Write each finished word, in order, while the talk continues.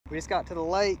We just got to the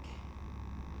lake.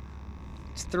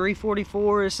 It's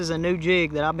 3:44. This is a new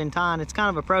jig that I've been tying. It's kind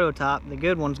of a prototype. The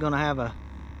good one's gonna have a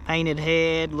painted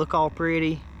head, look all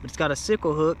pretty, but it's got a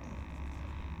sickle hook.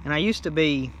 And I used to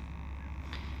be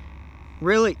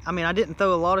really, I didn't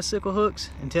throw a lot of sickle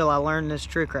hooks until I learned this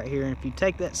trick right here. And if you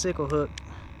take that sickle hook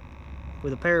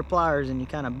with a pair of pliers and you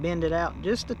kind of bend it out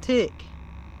just a tick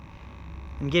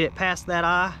and get it past that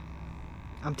eye,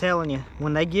 I'm telling you,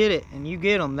 when they get it and you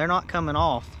get them, they're not coming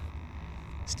off.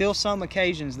 Still some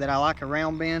occasions that I like a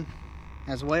round bend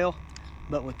as well,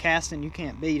 but with casting you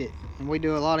can't beat it. And we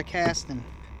do a lot of casting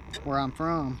where I'm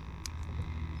from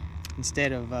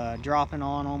instead of dropping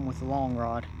on them with the long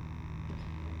rod.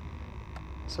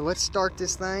 So let's start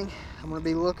this thing. I'm going to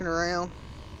be looking around.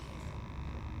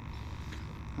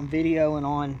 I'm videoing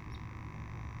on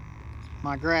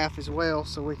my graph as well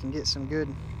so we can get some good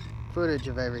footage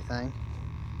of everything.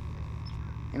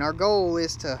 And our goal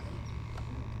is to,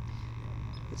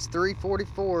 it's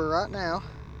 3:44 right now.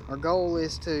 Our goal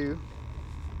is to,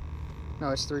 no,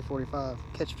 it's 3:45.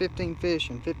 Catch 15 fish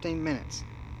in 15 minutes.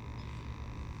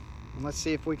 And let's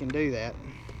see if we can do that.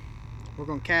 We're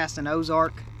going to cast an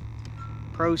Ozark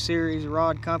Pro Series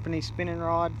Rod Company spinning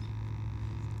rod.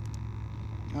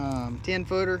 10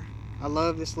 footer. I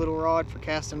love this little rod for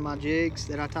casting my jigs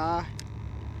that I tie.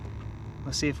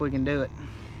 Let's see if we can do it.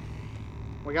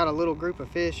 We got a little group of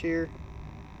fish here.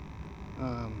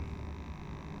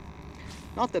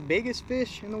 Not the biggest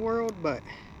fish in the world, but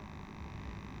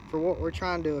for what we're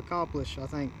trying to accomplish, I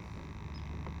think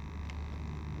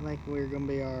we're gonna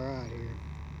be all right here.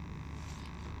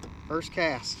 First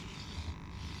cast,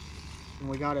 and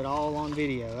we got it all on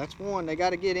video. That's one. They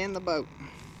got to get in the boat.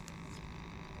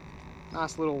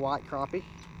 Nice little white crappie.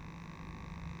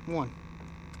 One.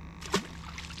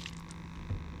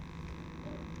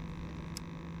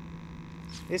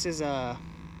 This is a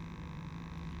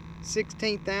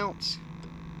 1/16 ounce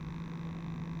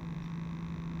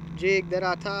jig that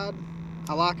I tied.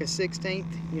 I like a 1/16,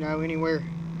 you know, anywhere.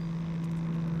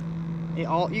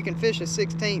 You can fish a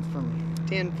 1/16 from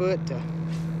 10 foot to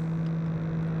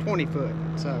 20 foot.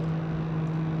 So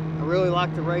I really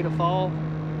like the rate of fall.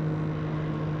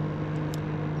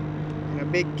 And a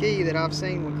big key that I've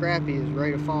seen with crappie is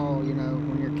rate of fall, you know,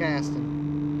 when you're casting.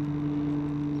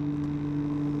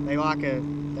 They like a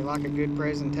good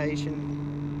presentation.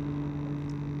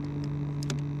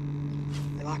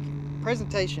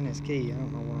 Presentation is key. I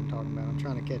don't know what I'm talking about. I'm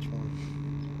trying to catch one.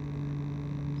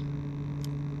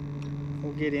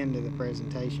 We'll get into the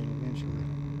presentation eventually.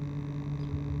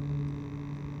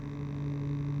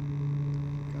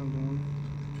 Comes one.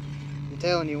 I'm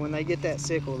telling you, when they get that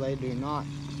sickle, they do not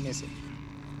miss it.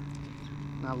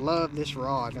 And I love this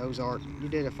rod, Ozark. You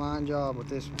did a fine job with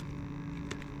this one.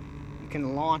 You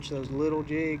can launch those little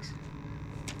jigs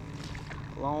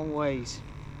a long ways.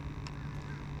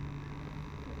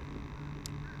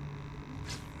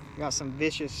 Got some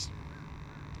vicious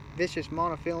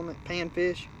monofilament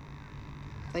panfish,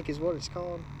 I think is what it's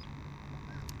called.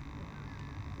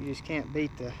 You just can't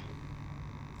beat the,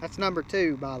 that's number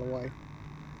 2, by the way.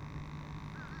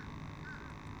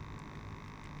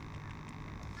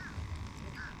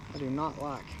 I do not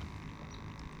like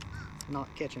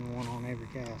not catching one on every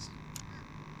cast.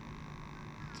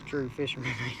 It's a true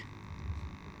fisherman.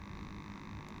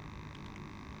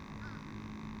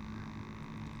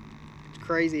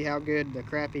 Crazy how good the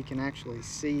crappie can actually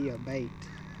see a bait.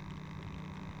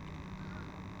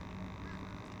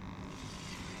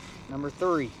 Number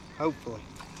 3, hopefully.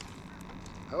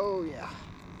 Oh yeah.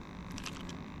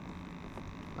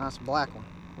 Nice black one.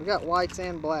 We got whites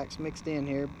and blacks mixed in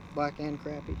here, black and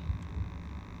crappie.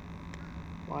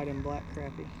 White and black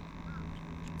crappie.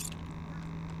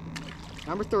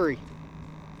 Number 3.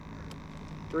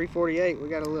 3:48. We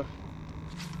got a little.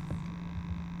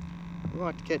 We're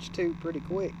going to have to catch 2 pretty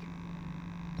quick.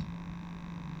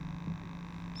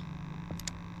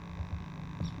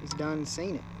 He's done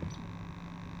seen it.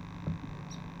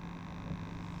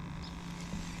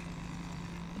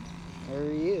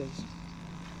 There he is.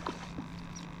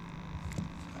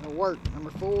 That'll work.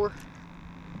 Number 4.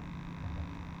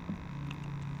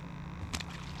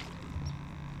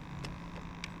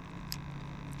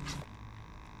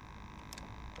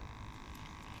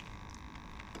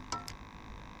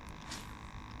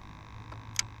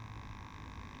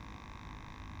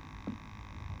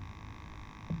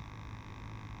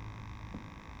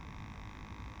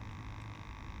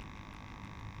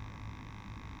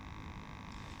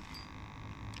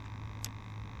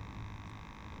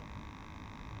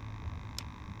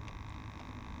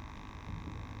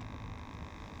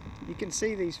 You can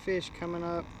see these fish coming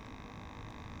up.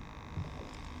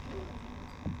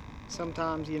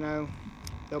 sometimes, you know,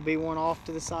 there'll be one off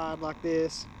to the side like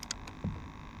this.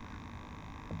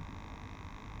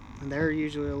 And they're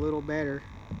usually a little better.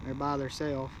 They're by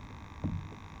themselves.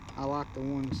 I like the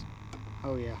ones,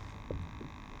 oh yeah.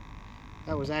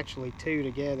 That was actually two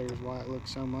together is why it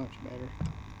looks so much better.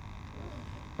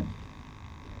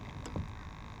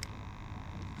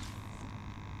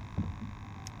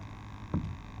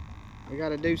 We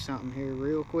gotta do something here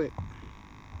real quick.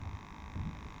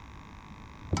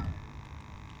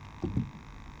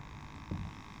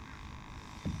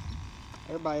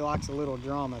 Everybody likes a little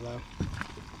drama though.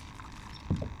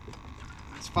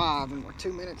 It's 5 and we're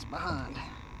 2 minutes behind.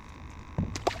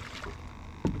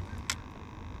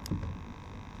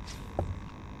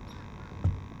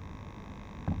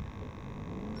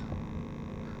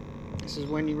 This is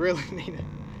when you really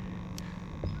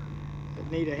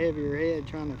need a heavier head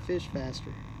trying to fish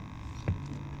faster.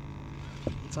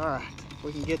 It's alright.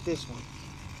 We can get this one.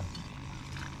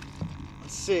 A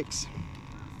 6.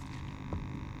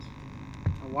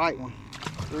 A white one.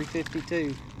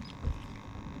 352.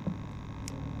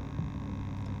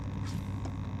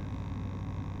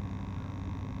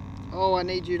 Oh, I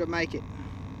need you to make it.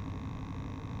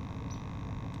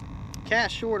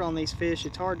 Cast short on these fish,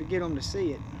 it's hard to get them to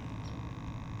see it.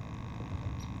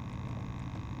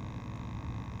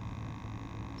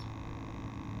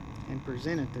 And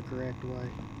present it the correct way.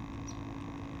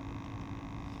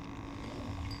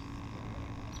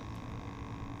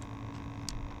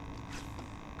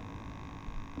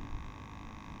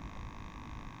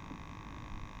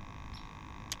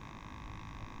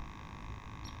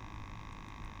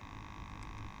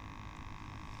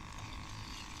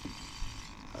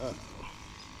 Uh-oh.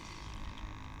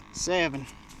 7.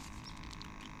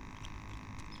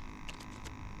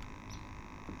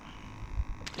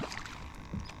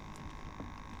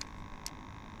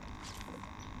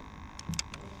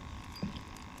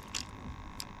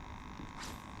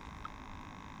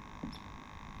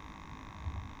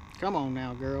 Come on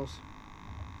now, girls.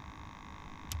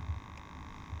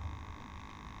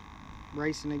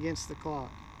 Racing against the clock.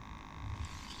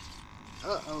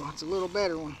 Uh-oh, it's a little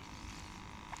better one.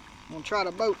 I'm gonna try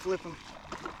to boat flip him.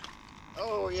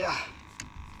 Oh yeah.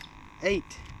 8.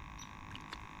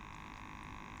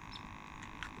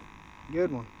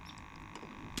 Good one.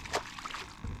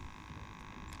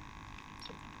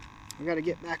 We gotta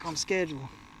get back on schedule.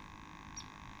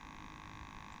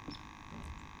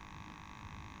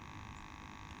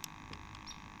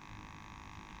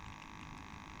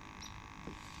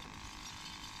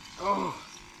 Oh,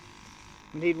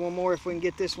 we need one more if we can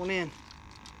get this one in.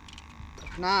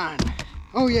 9.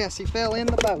 Oh yes, he fell in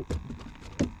the boat.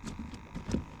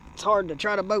 It's hard to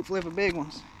try to boat flip a big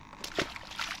ones.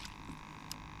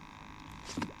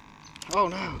 Oh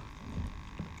no.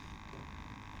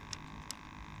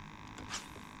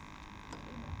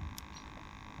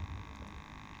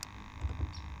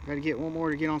 Got to get one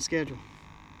more to get on schedule.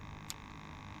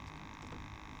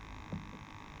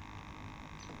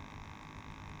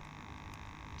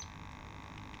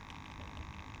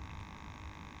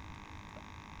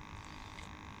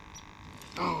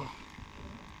 Oh.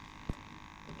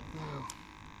 No.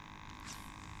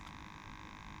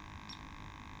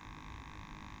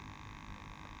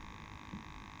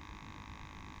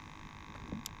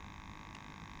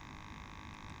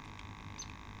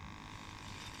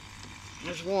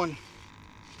 There's one.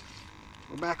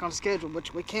 We're back on schedule,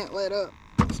 but we can't let up.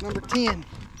 It's number 10.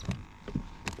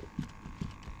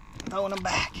 Throwing them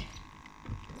back.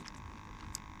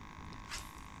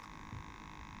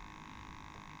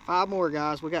 Five more,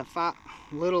 guys. We got a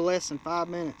little less than 5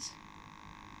 minutes.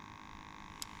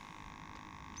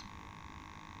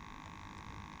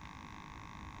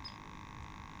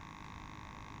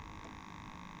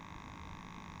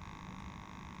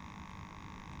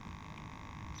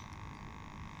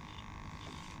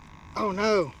 Oh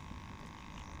no.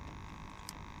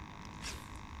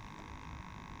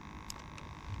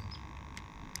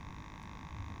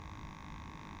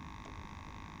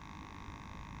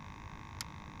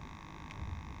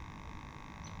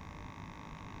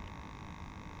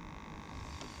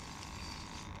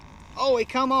 Oh, he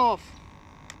come off.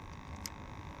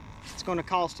 It's going to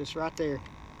cost us right there.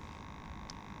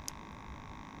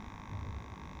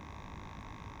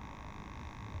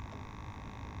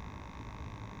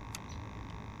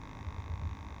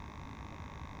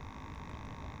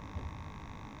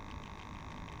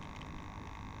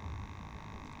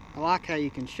 I like how you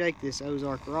can shake this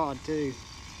Ozark rod too.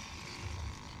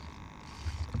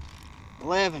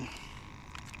 11.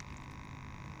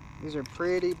 These are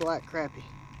pretty black crappie.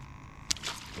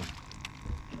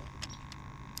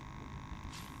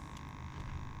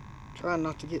 Trying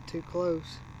not to get too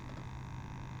close.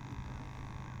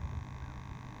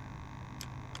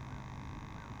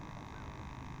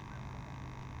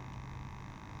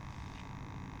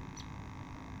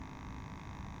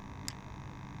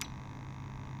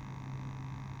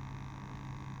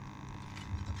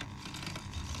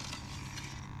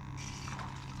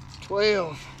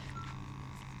 $12.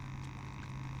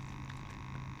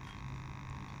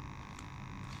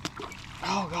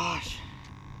 Oh gosh.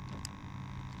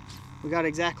 We got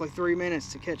exactly 3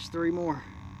 minutes to catch 3 more.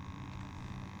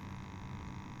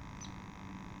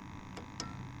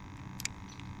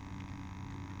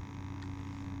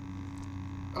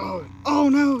 Oh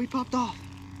no, he popped off.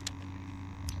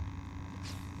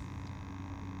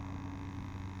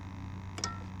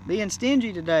 Being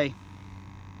stingy today.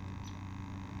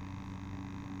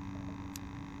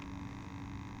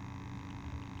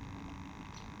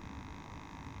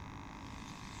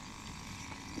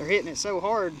 They're hitting it so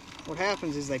hard, what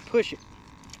happens is they push it.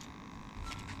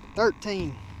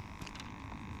 13.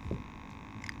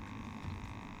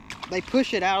 They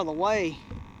push it out of the way,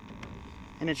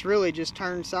 and it's really just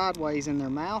turned sideways in their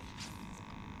mouth.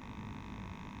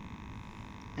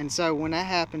 And so when that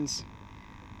happens,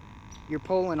 you're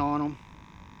pulling on them,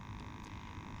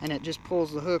 and it just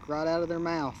pulls the hook right out of their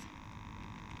mouth.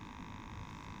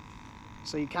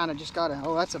 So you kind of just gotta,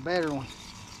 oh, that's a better one.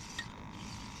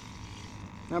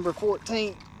 Number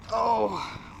 14.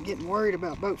 Oh, I'm getting worried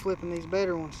about boat flipping these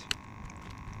better ones.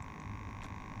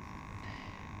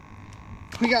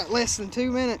 We got less than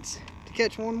 2 minutes to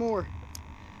catch one more.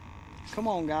 Come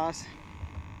on, guys.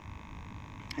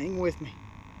 Hang with me.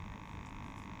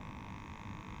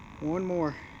 One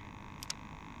more.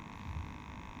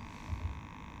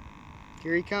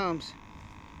 Here he comes.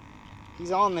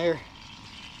 He's on there.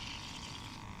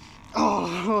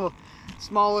 Oh,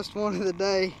 smallest one of the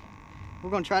day. We're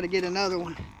going to try to get another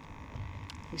one.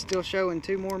 We're still showing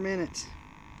 2 more minutes.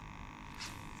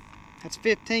 That's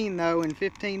 15 though in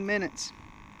 15 minutes.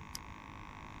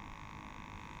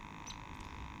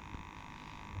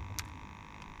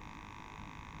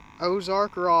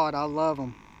 Ozark rod, I love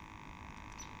them.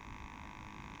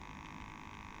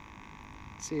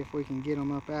 Let's see if we can get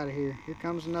them up out of here. Here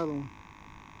comes another one.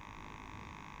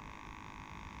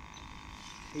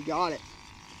 He got it.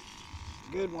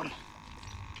 Good one.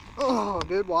 Oh,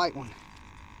 good white one.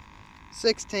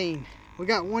 16. We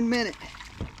got 1 minute.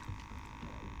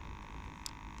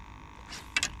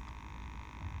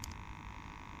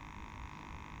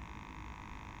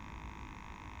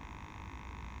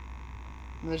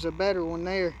 There's a better one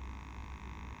there.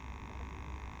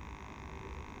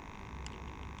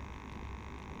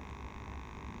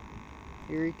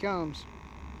 Here he comes.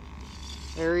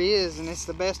 There he is, and it's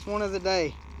the best one of the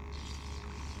day.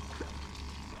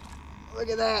 Look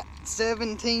at that,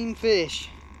 17 fish.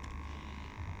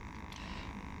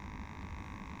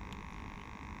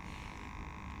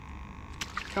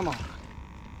 Come on,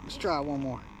 let's try one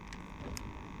more.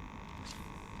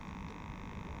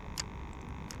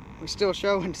 We're still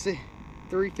showing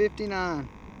 359.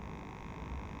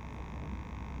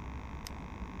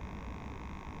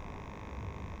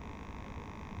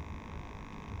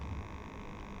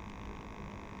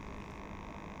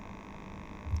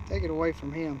 Take it away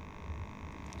from him.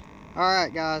 All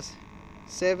right, guys,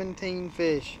 17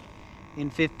 fish in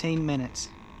 15 minutes.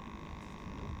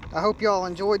 I hope y'all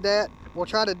enjoyed that. We'll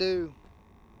try to do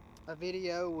a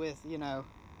video with, you know,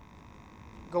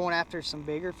 going after some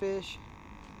bigger fish.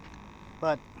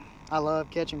 But I love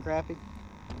catching crappie.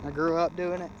 I grew up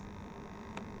doing it.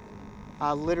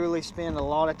 I literally spend a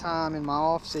lot of time in my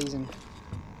off season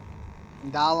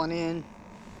dialing in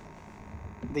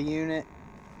the unit,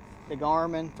 the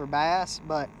Garmin for bass,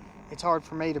 but it's hard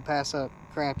for me to pass up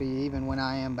crappie even when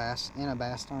I am in a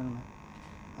bass tournament.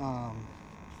 I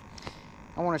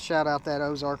want to shout out that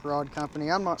Ozark Rod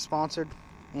Company. I'm not sponsored,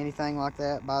 anything like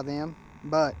that by them,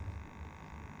 but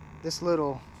this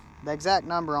little, the exact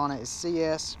number on it is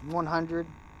CS100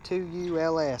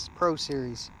 2ULS Pro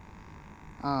Series.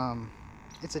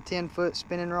 It's a 10-foot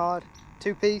spinning rod,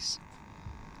 2-piece.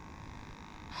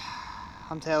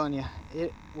 I'm telling you,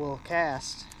 it will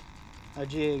cast a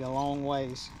jig a long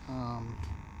ways. I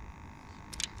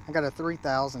got a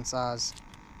 3000 size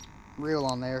reel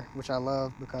on there, which I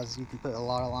love because you can put a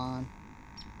lot of line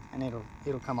and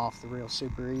it'll come off the reel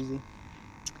super easy.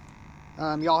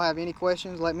 Y'all have any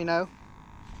questions, let me know.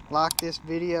 Like this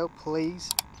video, please.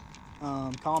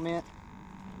 Comment,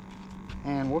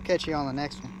 and we'll catch you on the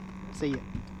next one. See ya.